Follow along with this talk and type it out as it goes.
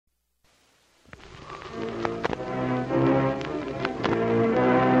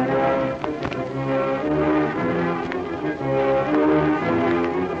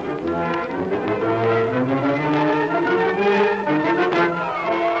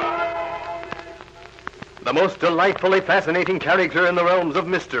the most delightfully fascinating character in the realms of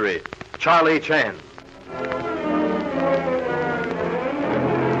mystery, Charlie Chan.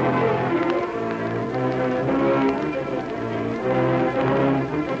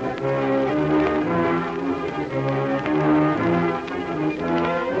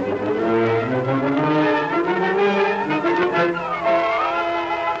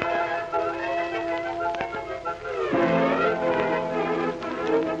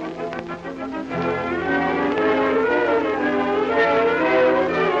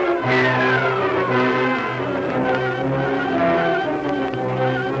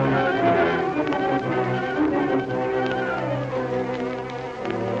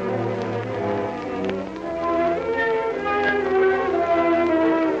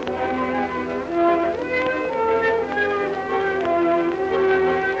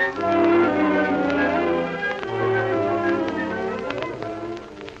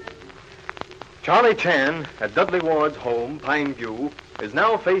 Charlie Chan, at Dudley Ward's home, Pine View, is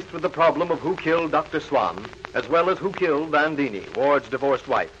now faced with the problem of who killed Dr. Swan, as well as who killed Landini, Ward's divorced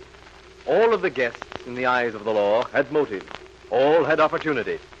wife. All of the guests, in the eyes of the law, had motive. All had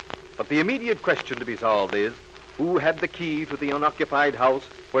opportunity. But the immediate question to be solved is, who had the key to the unoccupied house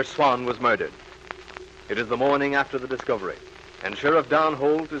where Swan was murdered? It is the morning after the discovery, and Sheriff Don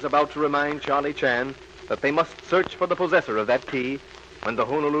Holt is about to remind Charlie Chan that they must search for the possessor of that key when the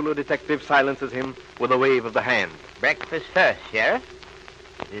Honolulu detective silences him with a wave of the hand. Breakfast first, Sheriff.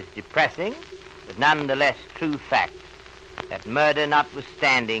 It is depressing, but nonetheless true fact that murder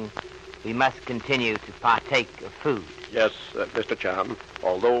notwithstanding, we must continue to partake of food. Yes, Mr. Chan,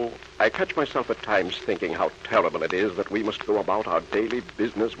 although I catch myself at times thinking how terrible it is that we must go about our daily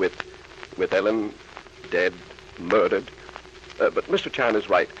business with Ellen dead, murdered. But Mr. Chan is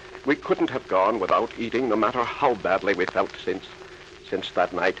right. We couldn't have gone without eating, no matter how badly we felt since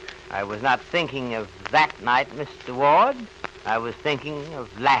that night. I was not thinking of that night, Mr. Ward. I was thinking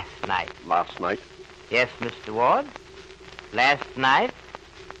of last night. Last night? Yes, Mr. Ward. Last night,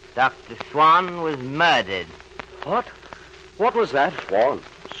 Dr. Swan was murdered. What? What was that? Swan?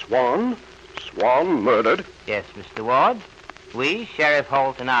 Swan murdered? Yes, Mr. Ward. We, Sheriff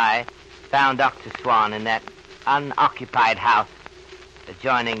Holt and I, found Dr. Swan in that unoccupied house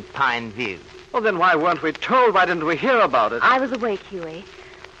adjoining Pine View. Well, then why weren't we told? Why didn't we hear about it? I was awake, Huey.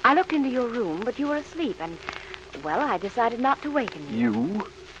 I looked into your room, but you were asleep, and, well, I decided not to waken you. You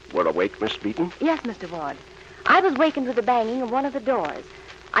were awake, Miss Beaton? Yes, Mr. Ward. I was wakened with the banging of one of the doors.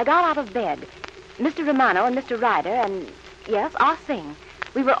 I got out of bed. Mr. Romano and Mr. Ryder and, yes, Ah Sing.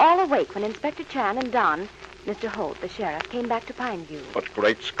 We were all awake when Inspector Chan and Don, Mr. Holt, the sheriff, came back to Pine View. But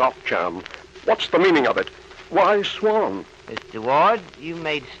great Scott, Chan. What's the meaning of it? Why Swan? Mr. Ward, you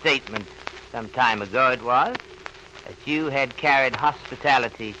made statements some time ago, it was, that you had carried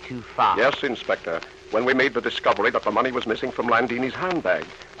hospitality too far. Yes, Inspector. When we made the discovery that the money was missing from Landini's handbag,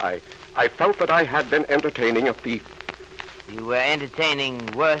 I felt that I had been entertaining a thief. You were entertaining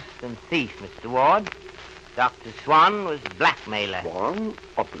worse than thief, Mr. Ward. Dr. Swan was blackmailer. Swan?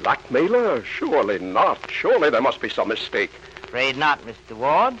 A blackmailer? Surely not. Surely there must be some mistake. Afraid not, Mr.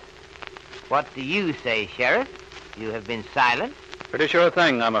 Ward. What do you say, Sheriff? You have been silent. Pretty sure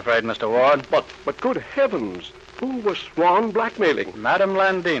thing, I'm afraid, Mr. Ward. But good heavens, who was Swan blackmailing? Madam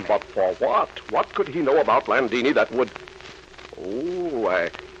Landini. But for what? What could he know about Landini that would... Oh,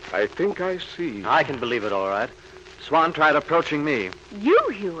 I think I see. I can believe it all right. Swan tried approaching me. You,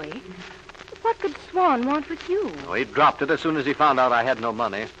 Huey? What could Swan want with you? Oh, he dropped it as soon as he found out I had no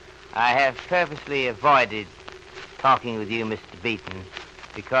money. I have purposely avoided talking with you, Mr. Beaton,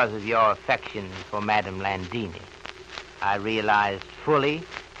 because of your affection for Madam Landini. I realized fully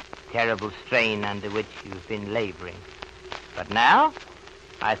the terrible strain under which you've been laboring. But now,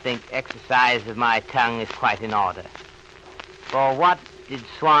 I think exercise of my tongue is quite in order. For what did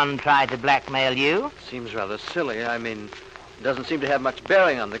Swan try to blackmail you? Seems rather silly. I mean, it doesn't seem to have much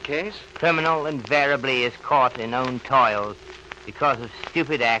bearing on the case. Criminal invariably is caught in own toils because of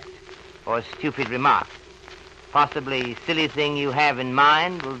stupid act or stupid remark. Possibly silly thing you have in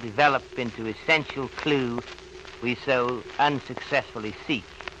mind will develop into essential clue we so unsuccessfully seek.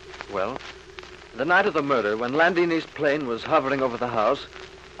 Well, the night of the murder, when Landini's plane was hovering over the house,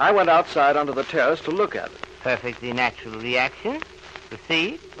 I went outside onto the terrace to look at it. Perfectly natural reaction.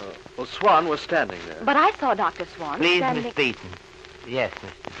 Proceed. Well, Swan was standing there. But I saw Dr. Swan Please, standing... Miss Beaton. Yes,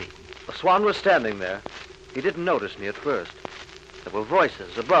 Mr. Beaton. Swan was standing there. He didn't notice me at first. There were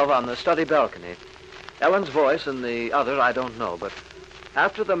voices above on the study balcony. Ellen's voice and the other I don't know, but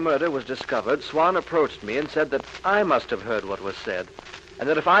after the murder was discovered, Swan approached me and said that I must have heard what was said, and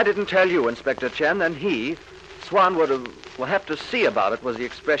that if I didn't tell you, Inspector Chen, then he, Swan will have to see about it was the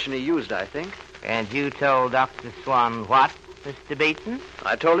expression he used, I think. And you told Dr. Swan what, Mr. Beaton?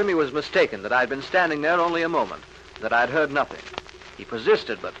 I told him he was mistaken, that I'd been standing there only a moment, that I'd heard nothing. He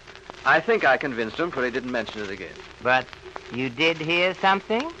persisted, but I think I convinced him, for he didn't mention it again. But you did hear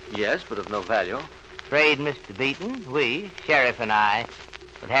something? Yes, but of no value. Afraid, Mr. Beaton, we, Sheriff and I,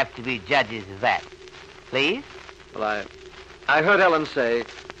 would have to be judges of that. Please? Well, I heard Ellen say,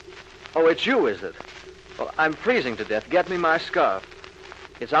 "Oh, it's you, is it? Well, I'm freezing to death. Get me my scarf.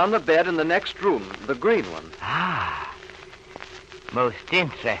 It's on the bed in the next room, the green one." Ah, most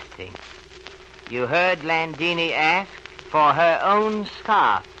interesting. You heard Landini ask for her own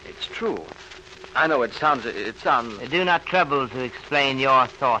scarf. It's true. I know it sounds... Do not trouble to explain your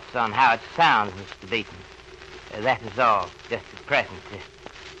thoughts on how it sounds, Mr. Beaton. That is all, just at present.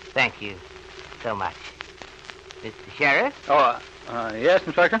 Thank you so much. Mr. Sheriff? Yes,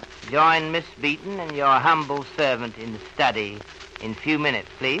 Inspector? Join Miss Beaton and your humble servant in the study in a few minutes,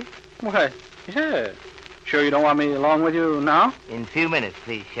 please. Why, yeah. Sure you don't want me along with you now? In a few minutes,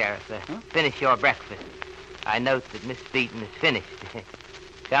 please, Sheriff. Finish your breakfast. I note that Miss Beaton is finished.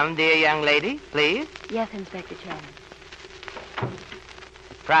 Come, dear young lady, please. Yes, Inspector Channing.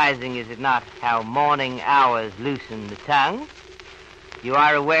 Surprising, is it not, how morning hours loosen the tongue? You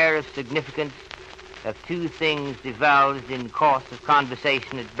are aware of significance of two things divulged in course of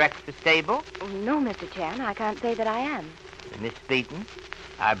conversation at breakfast table? Oh, no, Mr. Chan, I can't say that I am. Miss Beaton,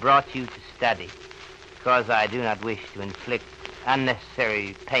 I brought you to study because I do not wish to inflict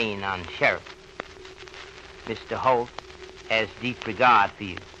unnecessary pain on Sheriff. Mr. Holt has deep regard for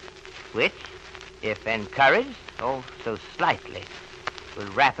you, which, if encouraged, oh, so slightly, will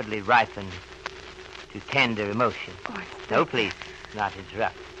rapidly ripen to tender emotion. Oh, no, please, not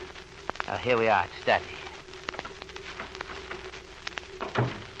interrupt. Now, here we are at study.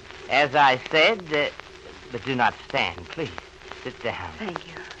 As I said, but do not stand, please. Sit down. Thank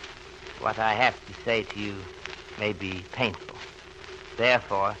you. What I have to say to you may be painful.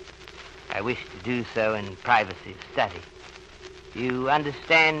 Therefore, I wish to do so in privacy of study. You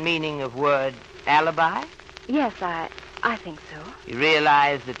understand meaning of word alibi? Yes, I think so. You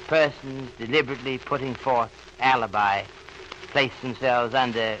realize that persons deliberately putting forth alibi place themselves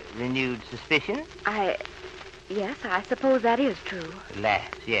under renewed suspicion? Yes, I suppose that is true. Alas,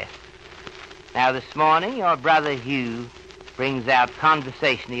 yes. Now, this morning, your brother Hugh brings out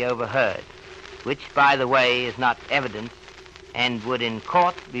conversation he overheard, which, by the way, is not evidence and would in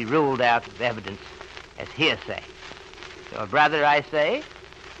court be ruled out of evidence as hearsay. Your brother, I say,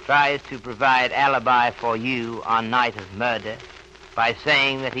 tries to provide alibi for you on night of murder by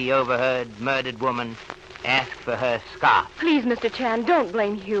saying that he overheard murdered woman ask for her scarf. Please, Mr. Chan, don't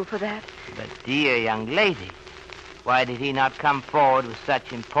blame Hugh for that. But, dear young lady, why did he not come forward with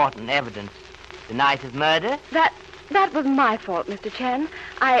such important evidence the night of murder? That was my fault, Mr. Chan.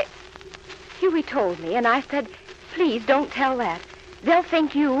 Hughie told me, and I said, please don't tell that. They'll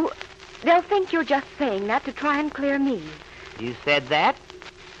think you're just saying that to try and clear me. You said that?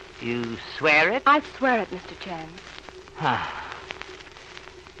 You swear it? I swear it, Mr. Chan.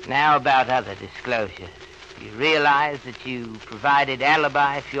 Now about other disclosures. You realize that you provided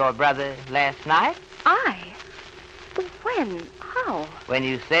alibi for your brother last night? I? When? How? When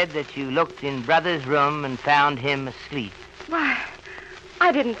you said that you looked in brother's room and found him asleep. Why,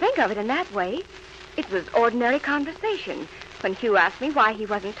 I didn't think of it in that way. It was ordinary conversation when Hugh asked me why he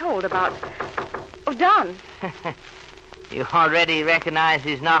wasn't told about... Oh, Don. You already recognize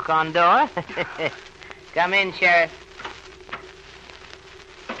his knock on door? Come in, Sheriff.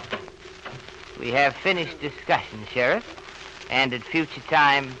 We have finished discussion, Sheriff, and at future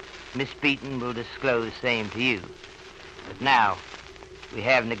time, Miss Beaton will disclose same to you. But now, we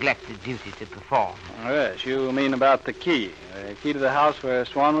have neglected duty to perform. Yes, you mean about the key to the house where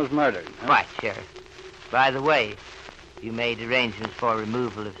Swan was murdered. Huh? Right, Sheriff. By the way, you made arrangements for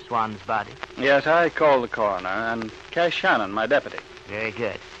removal of Swan's body? Yes, I called the coroner and Cash Shannon, my deputy. Very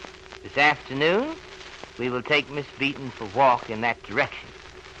good. This afternoon, we will take Miss Beaton for a walk in that direction.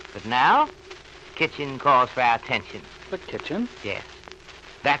 But now, the kitchen calls for our attention. The kitchen? Yes.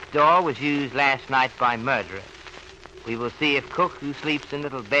 Back door was used last night by murderer. We will see if cook, who sleeps in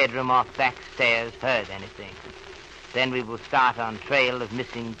little bedroom off back stairs, heard anything. Then we will start on trail of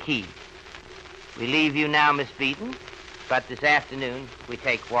missing key. We leave you now, Miss Beaton, but this afternoon we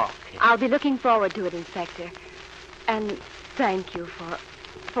take walk. I'll be looking forward to it, Inspector. And thank you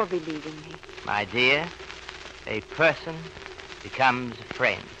for believing me. My dear, a person becomes a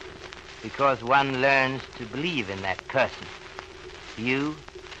friend because one learns to believe in that person. You,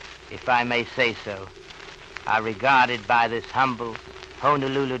 if I may say so, are regarded by this humble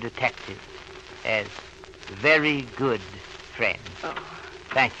Honolulu detective as very good friend. Oh.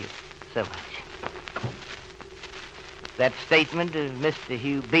 Thank you so much. That statement of Mr.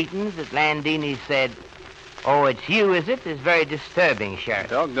 Hugh Beaton's that Landini said, "Oh, it's you, is it?" is very disturbing, Sheriff.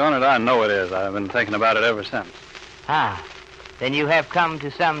 Doggone it, I know it is. I've been thinking about it ever since. Ah, then you have come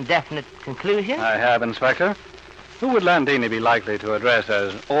to some definite conclusion? I have, Inspector. Who would Landini be likely to address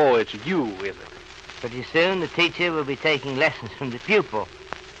as, "Oh, it's you, is it?" Pretty soon the teacher will be taking lessons from the pupil.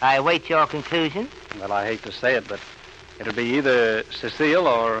 I await your conclusion. Well, I hate to say it, but it'll be either Cecile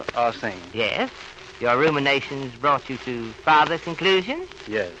or Ah Sing. Yes. Your ruminations brought you to farther conclusions?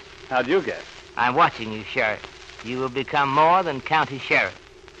 Yes. How'd you guess? I'm watching you, Sheriff. You will become more than county sheriff.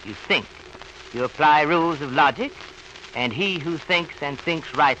 You think. You apply rules of logic, and he who thinks and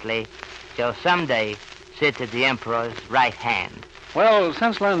thinks rightly shall someday sit at the Emperor's right hand. Well,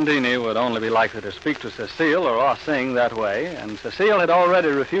 since Landini would only be likely to speak to Cecile or Ah Sing that way, and Cecile had already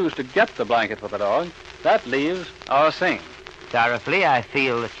refused to get the blanket for the dog, that leaves Ah Sing. Sorrowfully, I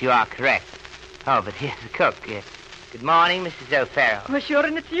feel that you are correct. Oh, but here's the cook. Good morning, Mrs. O'Farrell. Well, sure,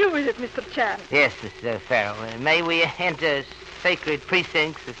 and it's you, is it, Mr. Chan? Yes, Mrs. O'Farrell. May we enter sacred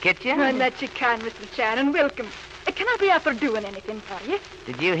precincts of kitchen? And that you can, Mr. Chan, and welcome. Can I be after doing anything for you?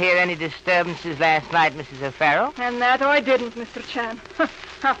 Did you hear any disturbances last night, Mrs. O'Farrell? And that I didn't, Mr. Chan.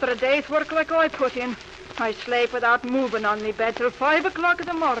 After a day's work like I put in, I sleep without moving on me bed till 5 o'clock in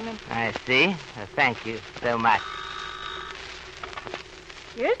the morning. I see. Thank you so much.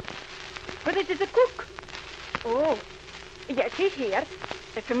 Yes? But this is a cook. Oh, yes, he's here.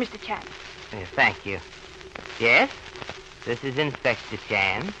 For Mr. Chan. Thank you. Yes? This is Inspector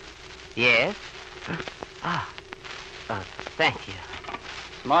Chan. Yes? Thank you.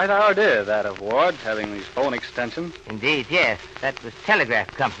 Smart idea, that of Ward, having these phone extensions. Indeed, yes. That was telegraph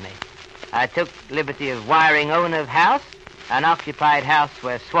company. I took liberty of wiring owner of house, unoccupied house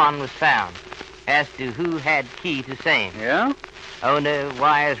where Swan was found, as to who had key to same. Yeah? Owner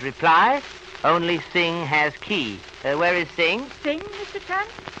wires reply, only Singh has key. Where is Singh? Sing, Mr. Chan?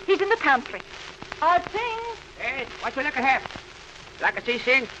 He's in the pantry. Sing. Hey, what you looking at? Like to see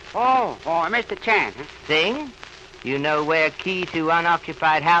Sing? Oh, Mr. Chan. Huh? Singh? You know where key to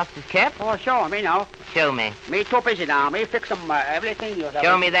unoccupied house is kept? Oh, sure, me know. Show me. Me too busy now. Me fix everything you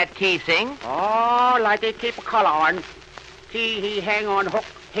Show me that key, Singh. Oh, like they keep a collar on. See, he hang on hook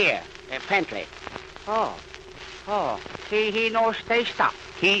here, pantry. Oh. See, he no stay stop.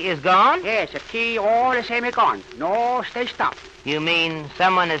 Key is gone? Yes, the key all the same is gone. No stay stop. You mean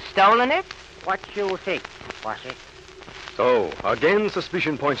someone has stolen it? What you think, was it? So, again,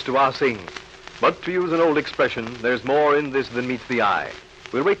 suspicion points to Ah Sing. But to use an old expression, there's more in this than meets the eye.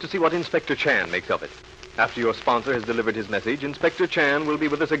 We'll wait to see what Inspector Chan makes of it. After your sponsor has delivered his message, Inspector Chan will be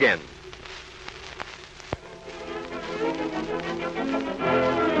with us again.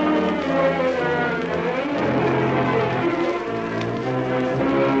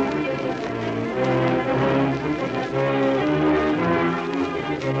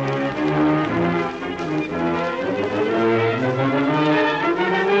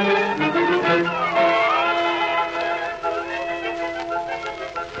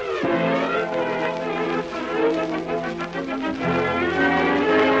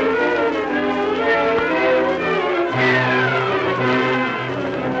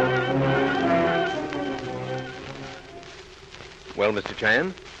 Well, Mr.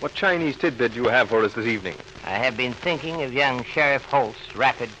 Chan, what Chinese tidbit do you have for us this evening? I have been thinking of young Sheriff Holt's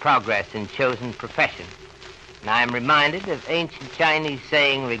rapid progress in chosen profession. And I am reminded of ancient Chinese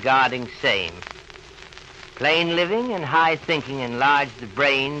saying regarding same. Plain living and high thinking enlarge the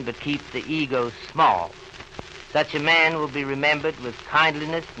brain but keep the ego small. Such a man will be remembered with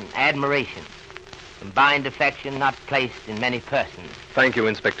kindliness and admiration, combined affection not placed in many persons. Thank you,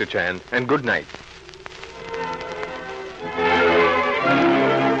 Inspector Chan, and good night.